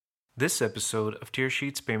This episode of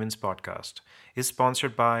Tearsheets Payments Podcast is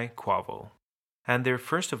sponsored by Quavo and their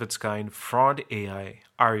first of its kind fraud AI,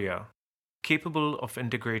 Arya, capable of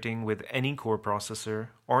integrating with any core processor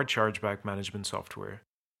or chargeback management software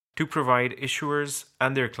to provide issuers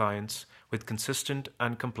and their clients with consistent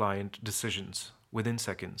and compliant decisions within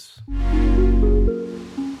seconds.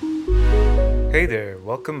 Hey there,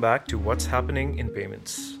 welcome back to What's Happening in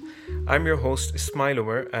Payments. I'm your host Ismail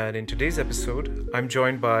Umar, and in today's episode, I'm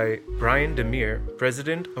joined by Brian Demir,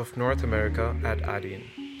 President of North America at Adyen.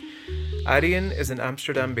 Adyen is an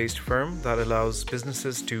Amsterdam-based firm that allows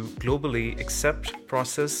businesses to globally accept,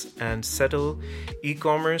 process, and settle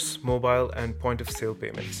e-commerce, mobile, and point-of-sale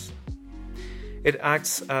payments. It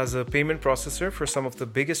acts as a payment processor for some of the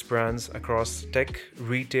biggest brands across tech,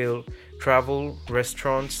 retail, travel,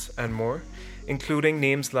 restaurants, and more, including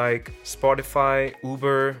names like Spotify,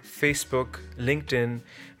 Uber, Facebook, LinkedIn,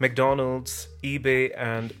 McDonald's, eBay,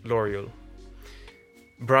 and L'Oreal.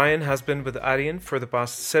 Brian has been with Adyen for the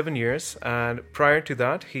past 7 years, and prior to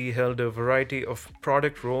that, he held a variety of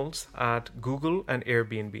product roles at Google and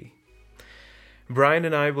Airbnb. Brian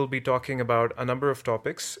and I will be talking about a number of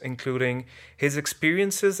topics, including his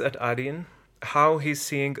experiences at Adyen, how he's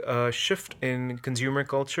seeing a shift in consumer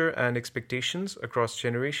culture and expectations across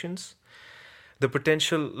generations, the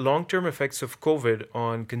potential long-term effects of COVID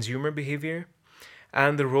on consumer behavior,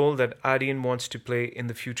 and the role that Adyen wants to play in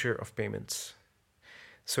the future of payments.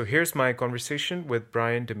 So here's my conversation with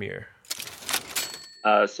Brian Demir.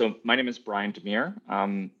 So my name is Brian Demir.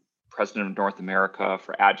 I'm President of North America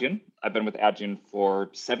for Adyen. I've been with Adyen for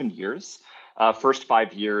 7 years. First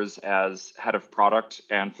 5 years as head of product,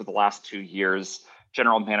 and for the last 2 years,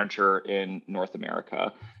 general manager in North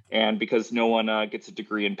America. And because no one gets a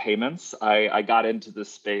degree in payments, I got into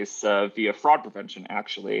this space via fraud prevention,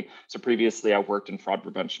 actually. So previously, I worked in fraud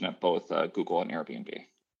prevention at both Google and Airbnb.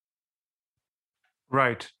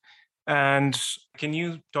 Right. And can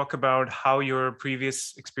you talk about how your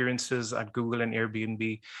previous experiences at Google and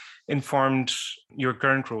Airbnb informed your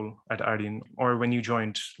current role at Adyen, or when you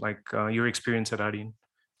joined, your experience at Adyen?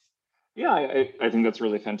 Yeah, I think that's a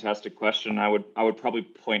really fantastic question. I would probably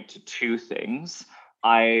point to two things.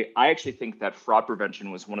 I actually think that fraud prevention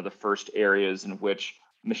was one of the first areas in which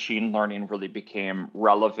machine learning really became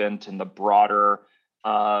relevant in the broader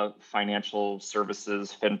financial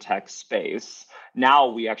services, fintech space. Now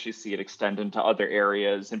we actually see it extend into other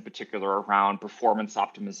areas, in particular around performance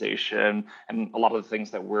optimization and a lot of the things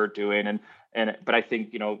that we're doing. But I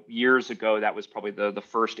think, years ago, that was probably the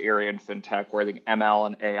first area in fintech where I think ML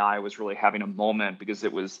and AI was really having a moment because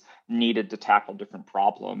it was needed to tackle different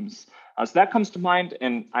problems. So that comes to mind.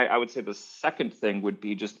 And I would say the second thing would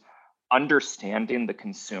be just understanding the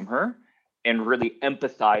consumer and really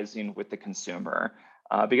empathizing with the consumer.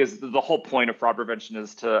 Because the whole point of fraud prevention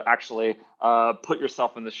is to actually put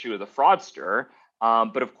yourself in the shoe of the fraudster.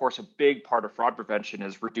 But of course, a big part of fraud prevention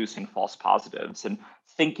is reducing false positives and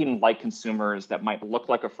thinking like consumers that might look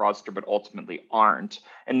like a fraudster, but ultimately aren't.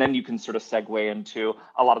 And then you can sort of segue into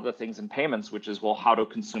a lot of the things in payments, which is, well, how do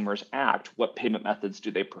consumers act? What payment methods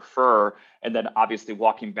do they prefer? And then obviously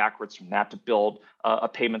walking backwards from that to build a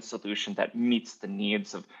payment solution that meets the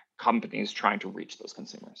needs of companies trying to reach those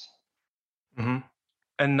consumers. Mm-hmm.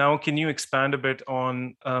 And now, can you expand a bit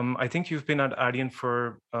on, I think you've been at Adyen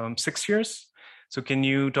for 6 years. So can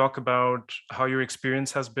you talk about how your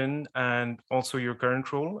experience has been and also your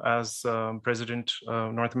current role as President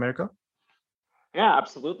of North America? Yeah,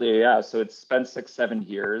 absolutely. Yeah. So it's been 6, 7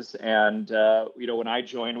 years. And, when I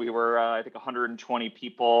joined, we were, I think, 120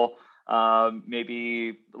 people,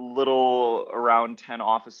 maybe a little around 10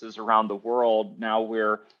 offices around the world. Now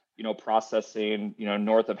we're processing,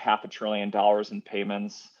 north of $500 billion in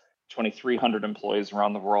payments, 2,300 employees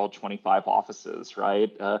around the world, 25 offices,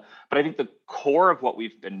 right? But I think the core of what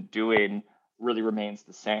we've been doing really remains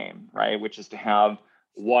the same, right? Which is to have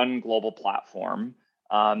one global platform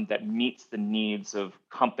that meets the needs of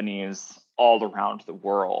companies all around the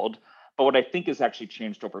world. But what I think has actually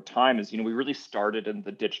changed over time is, we really started in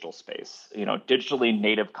the digital space, digitally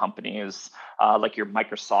native companies like your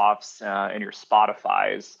Microsofts and your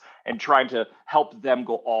Spotifys, and trying to help them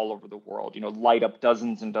go all over the world, light up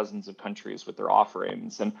dozens and dozens of countries with their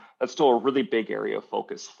offerings. And that's still a really big area of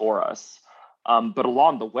focus for us. But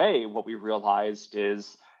along the way, what we realized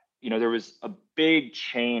is, there was a big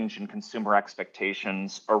change in consumer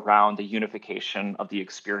expectations around the unification of the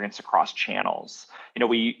experience across channels.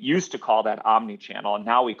 We used to call that omni-channel, and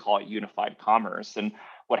now we call it unified commerce. And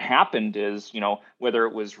what happened is, whether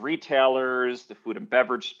it was retailers, the food and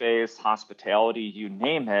beverage space, hospitality, you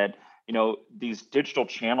name it, these digital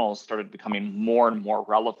channels started becoming more and more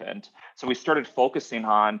relevant. So we started focusing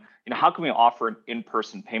on, how can we offer an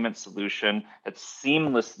in-person payment solution that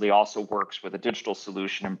seamlessly also works with a digital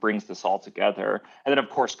solution and brings this all together. And then, of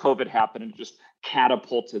course, COVID happened and just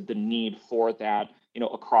catapulted the need for that,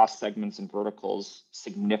 across segments and verticals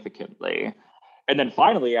significantly. And then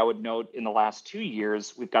finally, I would note in the last 2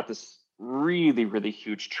 years, we've got this really, really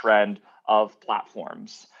huge trend of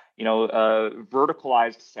platforms,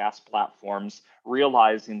 verticalized SaaS platforms,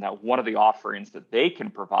 realizing that one of the offerings that they can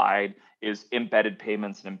provide is embedded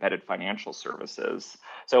payments and embedded financial services.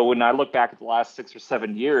 So when I look back at the last 6 or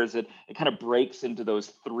 7 years, it kind of breaks into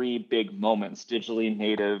those three big moments: digitally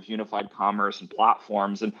native, unified commerce, and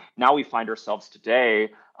platforms. And now we find ourselves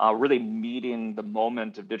today really meeting the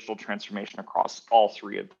moment of digital transformation across all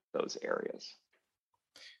three of those areas.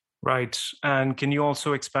 Right. And can you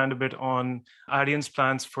also expand a bit on Adyen's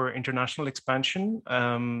plans for international expansion,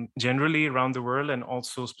 generally around the world and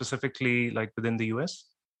also specifically like within the US?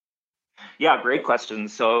 Yeah, great question.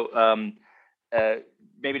 So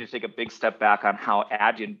maybe to take a big step back on how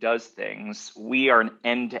Adyen does things, we are an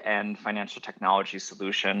end-to-end financial technology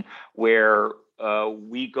solution where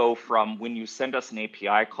we go from when you send us an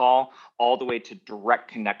API call all the way to direct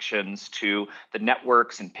connections to the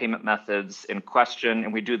networks and payment methods in question,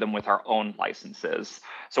 and we do them with our own licenses.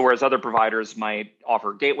 So whereas other providers might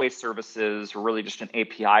offer gateway services or really just an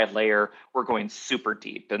API layer, we're going super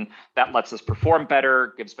deep, and that lets us perform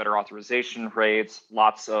better, gives better authorization rates,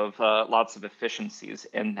 lots of efficiencies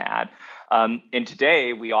in that. And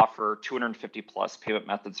today we offer 250 plus payment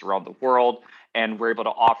methods around the world, and we're able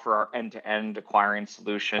to offer our end-to-end acquiring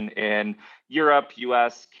solution in Europe,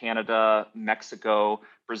 US, Canada, Mexico,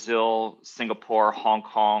 Brazil, Singapore, Hong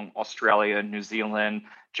Kong, Australia, New Zealand,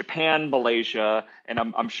 Japan, Malaysia, and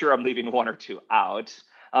I'm sure I'm leaving one or two out.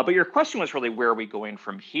 But your question was really, where are we going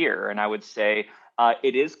from here? And I would say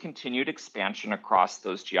it is continued expansion across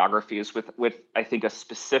those geographies with I think, a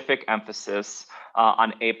specific emphasis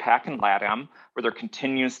on APAC and LATAM, where there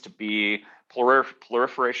continues to be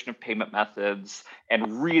proliferation of payment methods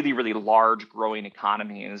and really, really large growing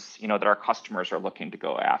economies, that our customers are looking to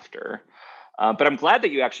go after. But I'm glad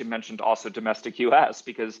that you actually mentioned also domestic US,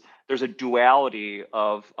 because there's a duality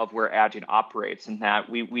of where Adyen operates, in that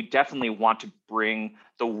we definitely want to bring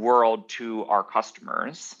the world to our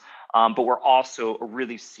customers. But we're also a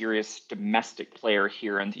really serious domestic player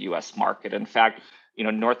here in the US market. In fact,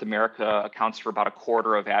 North America accounts for about a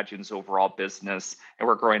quarter of Adyen's overall business, and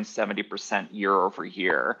we're growing 70% year over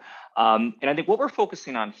year. And I think what we're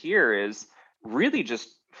focusing on here is really just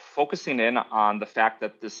focusing in on the fact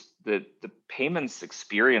that the payments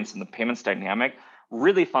experience and the payments dynamic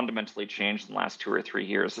really fundamentally changed in the last 2 or 3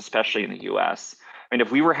 years, especially in the US. I mean, if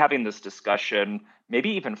we were having this discussion maybe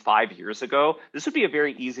even 5 years ago, this would be a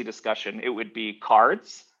very easy discussion. It would be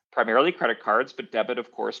cards, primarily credit cards, but debit,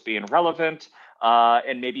 of course, being relevant,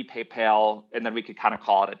 and maybe PayPal, and then we could kind of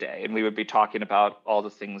call it a day, and we would be talking about all the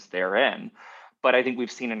things therein. But I think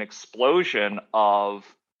we've seen an explosion of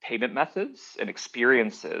payment methods and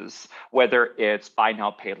experiences, whether it's buy now,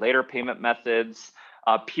 pay later payment methods,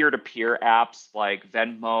 peer-to-peer apps like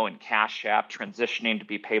Venmo and Cash App transitioning to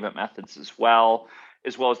be payment methods as well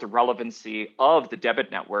as the relevancy of the debit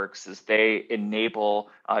networks as they enable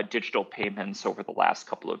digital payments over the last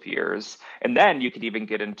couple of years. And then you could even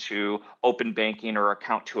get into open banking or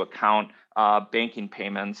account-to-account banking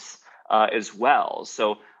payments as well.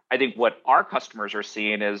 So I think what our customers are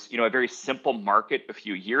seeing is, a very simple market a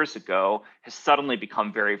few years ago has suddenly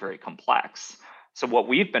become very, very complex. So what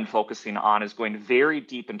we've been focusing on is going very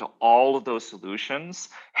deep into all of those solutions,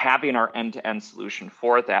 having our end-to-end solution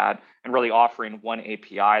for that, and really offering one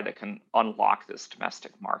API that can unlock this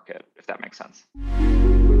domestic market, if that makes sense.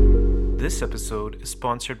 This episode is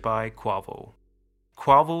sponsored by Quavo.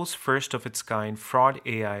 Quavo's first of its kind fraud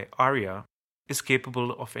AI, Aria, is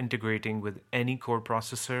capable of integrating with any core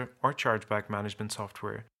processor or chargeback management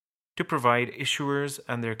software to provide issuers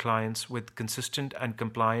and their clients with consistent and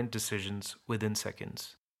compliant decisions within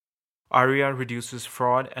seconds. Aria reduces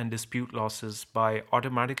fraud and dispute losses by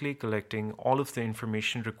automatically collecting all of the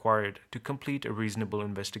information required to complete a reasonable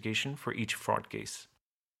investigation for each fraud case,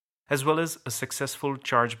 as well as a successful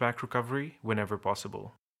chargeback recovery whenever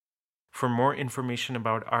possible. For more information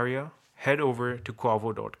about Aria, head over to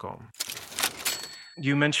quavo.com.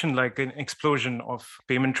 You mentioned like an explosion of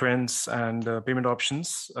payment trends and payment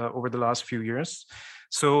options over the last few years.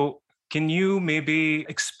 So can you maybe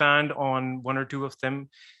expand on one or two of them?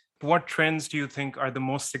 What trends do you think are the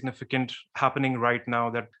most significant happening right now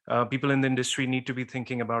that people in the industry need to be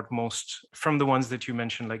thinking about most, from the ones that you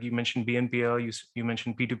mentioned? Like you mentioned BNPL, you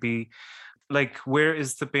mentioned P2P. Like, where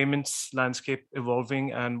is the payments landscape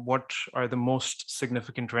evolving, and what are the most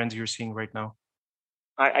significant trends you're seeing right now?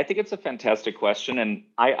 I think it's a fantastic question. And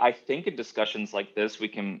I think in discussions like this, we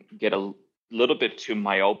can get a little bit too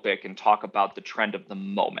myopic and talk about the trend of the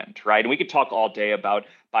moment, right? And we could talk all day about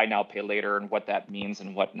buy now, pay later and what that means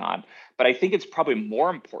and whatnot. But I think it's probably more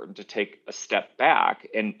important to take a step back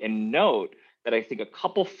and note that I think a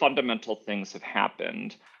couple fundamental things have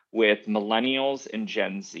happened with millennials and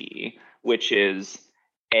Gen Z, which is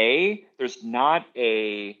there's not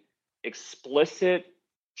a explicit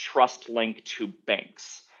trust link to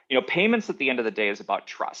banks. Payments at the end of the day is about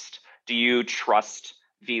trust. Do you trust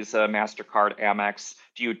Visa, MasterCard, Amex?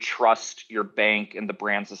 Do you trust your bank and the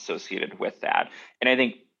brands associated with that? And I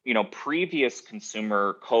think, previous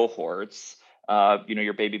consumer cohorts,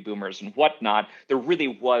 your baby boomers and whatnot, there really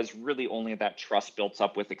was really only that trust built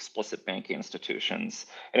up with explicit banking institutions.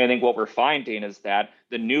 And I think what we're finding is that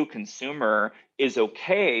the new consumer is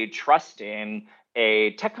okay trusting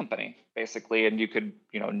a tech company, basically, and you could,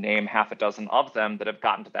 name half a dozen of them that have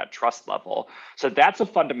gotten to that trust level. So that's a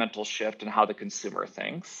fundamental shift in how the consumer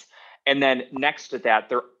thinks. And then next to that,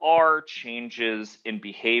 there are changes in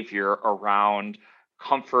behavior around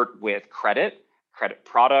comfort with credit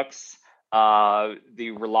products,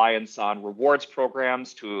 the reliance on rewards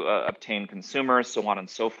programs to obtain consumers, so on and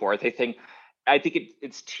so forth. I think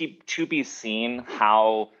it's to be seen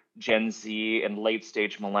how Gen Z and late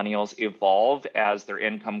stage millennials evolve as their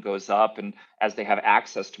income goes up and as they have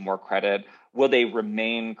access to more credit. Will they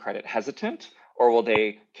remain credit hesitant, or will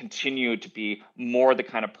they continue to be more the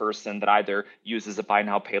kind of person that either uses a buy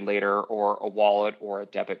now, pay later or a wallet or a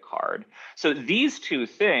debit card? So these two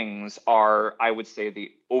things are, I would say,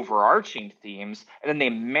 the overarching themes, and then they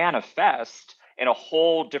manifest in a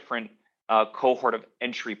whole different cohort of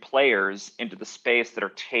entry players into the space that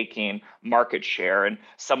are taking market share. And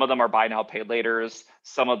some of them are buy now, pay laters,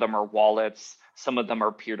 some of them are wallets, some of them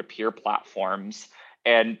are peer-to-peer platforms.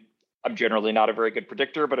 And I'm generally not a very good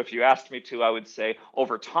predictor, but if you asked me to, I would say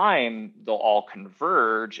over time, they'll all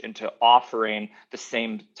converge into offering the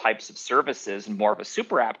same types of services in more of a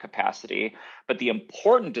super app capacity. But the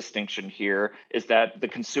important distinction here is that the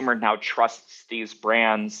consumer now trusts these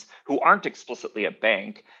brands who aren't explicitly a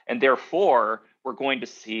bank, and therefore we're going to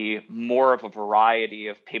see more of a variety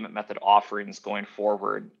of payment method offerings going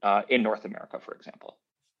forward in North America, for example.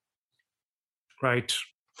 Right.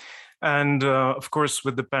 And of course,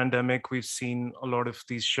 with the pandemic, we've seen a lot of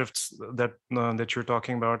these shifts that you're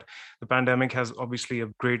talking about. The pandemic has obviously a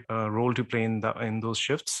great role to play in those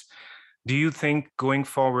shifts. Do you think going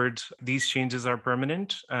forward, these changes are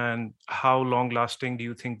permanent, and how long lasting do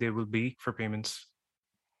you think they will be for payments?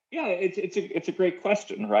 Yeah, it's a great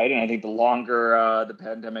question, right? And I think the longer the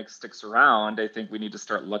pandemic sticks around, I think we need to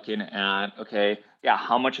start looking at, okay, yeah,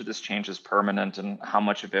 how much of this change is permanent and how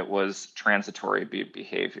much of it was transitory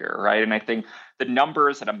behavior, right? And I think the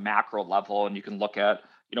numbers at a macro level, and you can look at,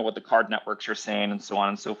 what the card networks are saying and so on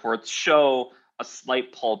and so forth, show a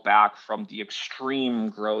slight pullback from the extreme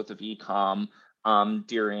growth of e-com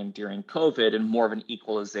during COVID, and more of an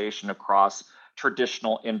equalization across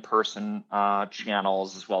traditional in-person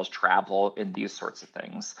channels as well as travel and these sorts of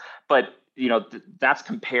things. But that's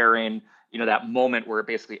comparing that moment where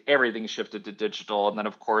basically everything shifted to digital, and then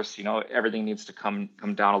of course everything needs to come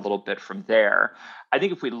down a little bit from there. I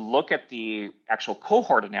think if we look at the actual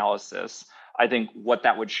cohort analysis, I think what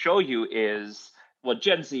that would show you is, well,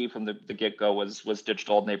 Gen Z from the get-go was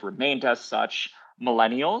digital, and they've remained as such.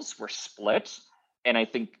 Millennials were split. And I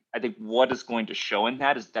think what is going to show in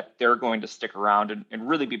that is that they're going to stick around and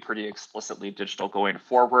really be pretty explicitly digital going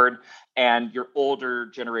forward. And your older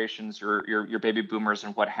generations, your baby boomers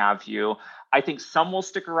and what have you, I think some will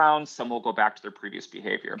stick around, some will go back to their previous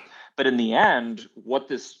behavior. But in the end, what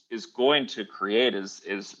this is going to create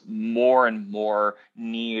is more and more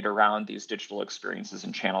need around these digital experiences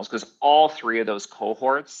and channels, because all three of those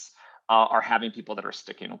cohorts are having people that are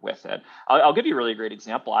sticking with it. I'll give you a really great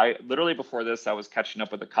example. I literally before this, I was catching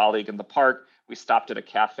up with a colleague in the park. We stopped at a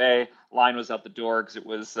cafe. Line was out the door because it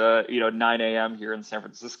was 9 a.m. here in San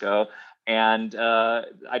Francisco, and I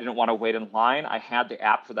didn't want to wait in line. I had the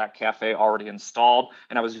app for that cafe already installed,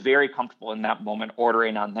 and I was very comfortable in that moment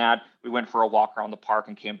ordering on that. We went for a walk around the park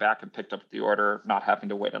and came back and picked up the order, not having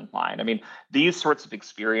to wait in line. I mean, these sorts of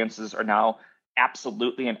experiences are now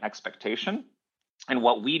absolutely an expectation. And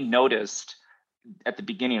what we noticed at the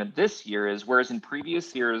beginning of this year is, whereas in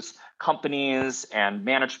previous years, companies and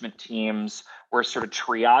management teams were sort of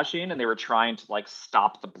triaging and they were trying to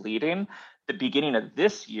stop the bleeding, the beginning of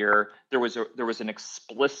this year, there was an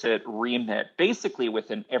explicit remit, basically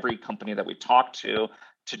within every company that we talked to,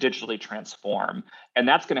 to digitally transform. And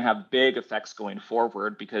that's going to have big effects going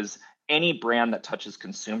forward because any brand that touches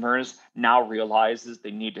consumers now realizes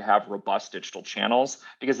they need to have robust digital channels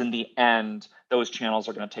because in the end, those channels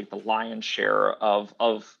are going to take the lion's share of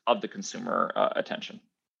the consumer attention.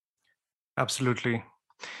 Absolutely.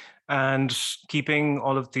 And keeping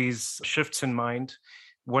all of these shifts in mind,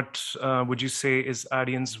 what would you say is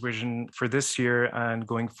Adyen's vision for this year and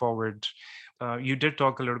going forward? You did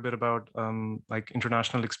talk a little bit about like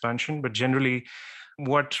international expansion, but generally,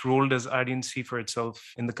 what role does Adyen see for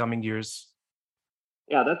itself in the coming years?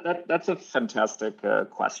 Yeah, that's a fantastic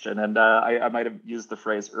question, and I might have used the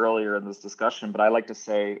phrase earlier in this discussion, but I like to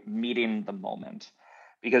say meeting the moment,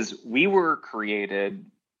 because we were created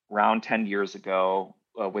around 10 years ago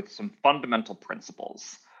with some fundamental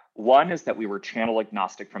principles. One is that we were channel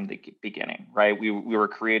agnostic from the beginning, right? We were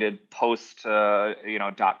created post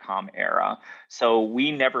 .com era, so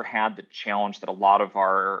we never had the challenge that a lot of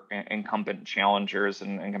our incumbent challengers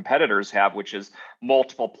and competitors have, which is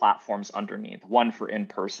multiple platforms underneath, one for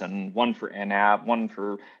in-person, one for in-app, one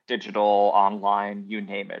for digital, online, you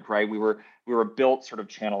name it, right? We were built sort of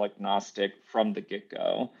channel agnostic from the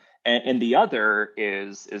get-go. And the other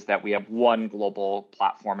is that we have one global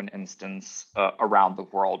platform and instance around the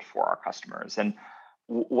world for our customers. And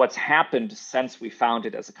what's happened since we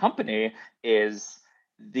founded as a company is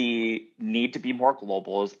the need to be more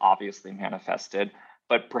global is obviously manifested.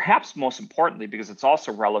 But perhaps most importantly, because it's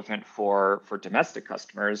also relevant for domestic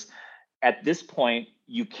customers, at this point,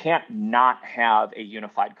 you can't not have a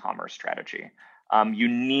unified commerce strategy. You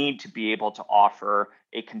need to be able to offer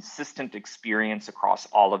a consistent experience across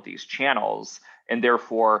all of these channels, and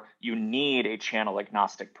therefore you need a channel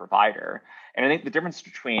agnostic provider. And I think the difference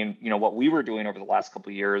between what we were doing over the last couple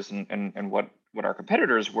of years and what our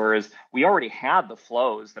competitors were is we already had the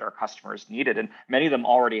flows that our customers needed, and many of them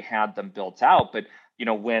already had them built out. But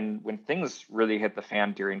when things really hit the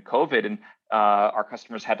fan during COVID and our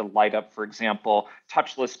customers had to light up, for example,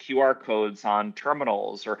 touchless QR codes on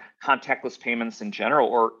terminals or contactless payments in general,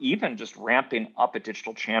 or even just ramping up a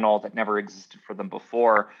digital channel that never existed for them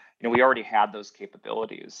before, we already had those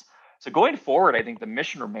capabilities. So going forward, I think the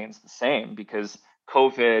mission remains the same because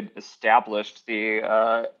COVID established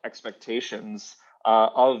the expectations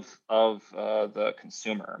of the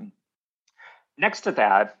consumer. Next to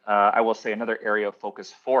that, I will say another area of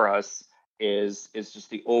focus for us is just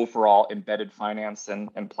the overall embedded finance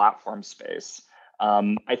and platform space.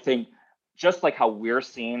 I think just like how we're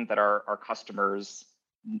seeing that our customers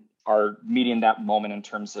are meeting that moment in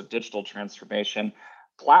terms of digital transformation,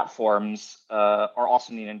 platforms are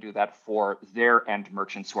also needing to do that for their end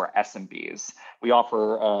merchants who are SMBs. We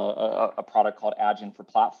offer a product called Adyen for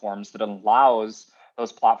Platforms that allows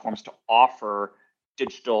those platforms to offer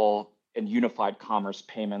digital and unified commerce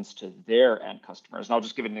payments to their end customers. And I'll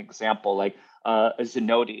just give an example, like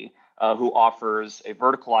Zenoti, who offers a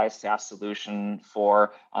verticalized SaaS solution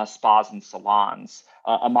for spas and salons,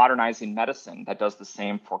 a modernizing medicine that does the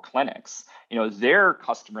same for clinics. Their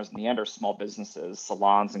customers in the end are small businesses,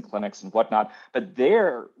 salons and clinics and whatnot, but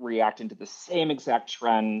they're reacting to the same exact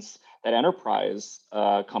trends that enterprise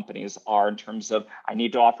companies are in terms of, I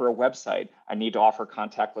need to offer a website, I need to offer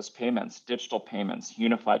contactless payments, digital payments,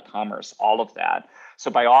 unified commerce, all of that. So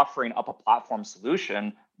by offering up a platform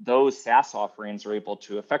solution, those SaaS offerings are able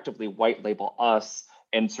to effectively white label us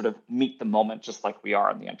and sort of meet the moment just like we are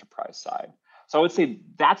on the enterprise side. So I would say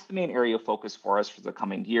that's the main area of focus for us for the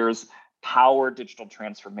coming years. Power digital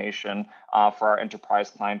transformation for our enterprise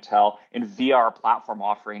clientele, and via our platform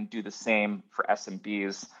offering, do the same for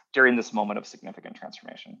SMBs during this moment of significant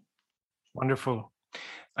transformation. Wonderful.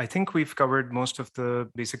 I think we've covered most of the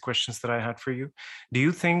basic questions that I had for you. Do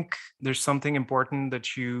you think there's something important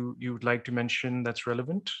that you would like to mention that's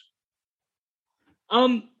relevant?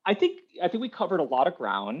 I think we covered a lot of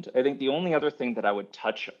ground. I think the only other thing that I would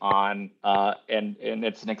touch on, and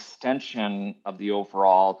it's an extension of the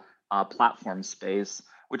overall platform space,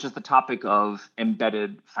 which is the topic of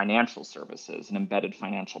embedded financial services and embedded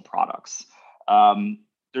financial products.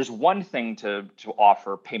 There's one thing to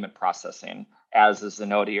offer payment processing as a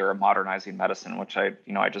Zenoti or a modernizing medicine, which I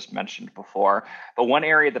just mentioned before. But one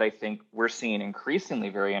area that I think we're seeing increasingly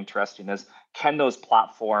very interesting is, can those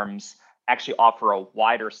platforms actually offer a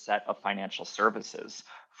wider set of financial services?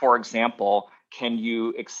 For example, can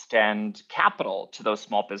you extend capital to those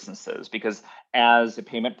small businesses? Because as a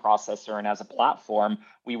payment processor and as a platform,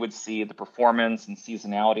 we would see the performance and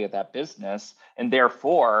seasonality of that business, and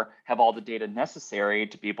therefore have all the data necessary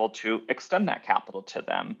to be able to extend that capital to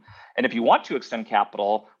them. And if you want to extend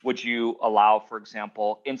capital, would you allow, for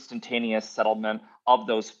example, instantaneous settlement of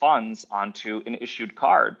those funds onto an issued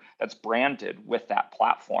card that's branded with that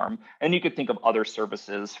platform? And you could think of other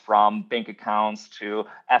services from bank accounts to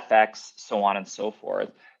FX, so on and so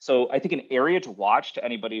forth. So I think an area to watch to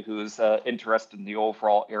anybody who's interested in the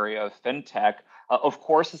overall area of fintech, of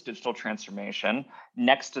course, is digital transformation.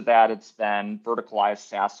 Next to that, it's then verticalized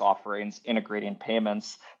SaaS offerings, integrating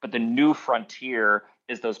payments. But the new frontier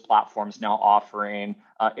is those platforms now offering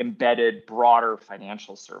embedded, broader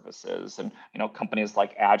financial services. And companies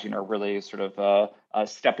like Adyen are really sort of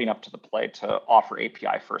stepping up to the plate to offer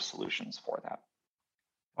API-first solutions for that.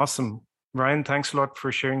 Awesome. Brian, thanks a lot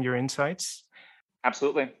for sharing your insights.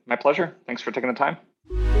 Absolutely. My pleasure. Thanks for taking the time.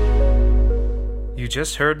 You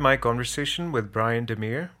just heard my conversation with Brian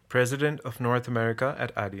Demir, President of North America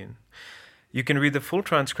at Adyen. You can read the full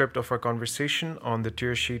transcript of our conversation on the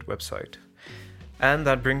Tearsheet website. And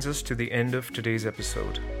that brings us to the end of today's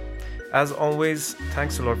episode. As always,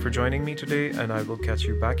 thanks a lot for joining me today, and I will catch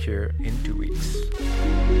you back here in 2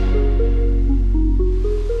 weeks.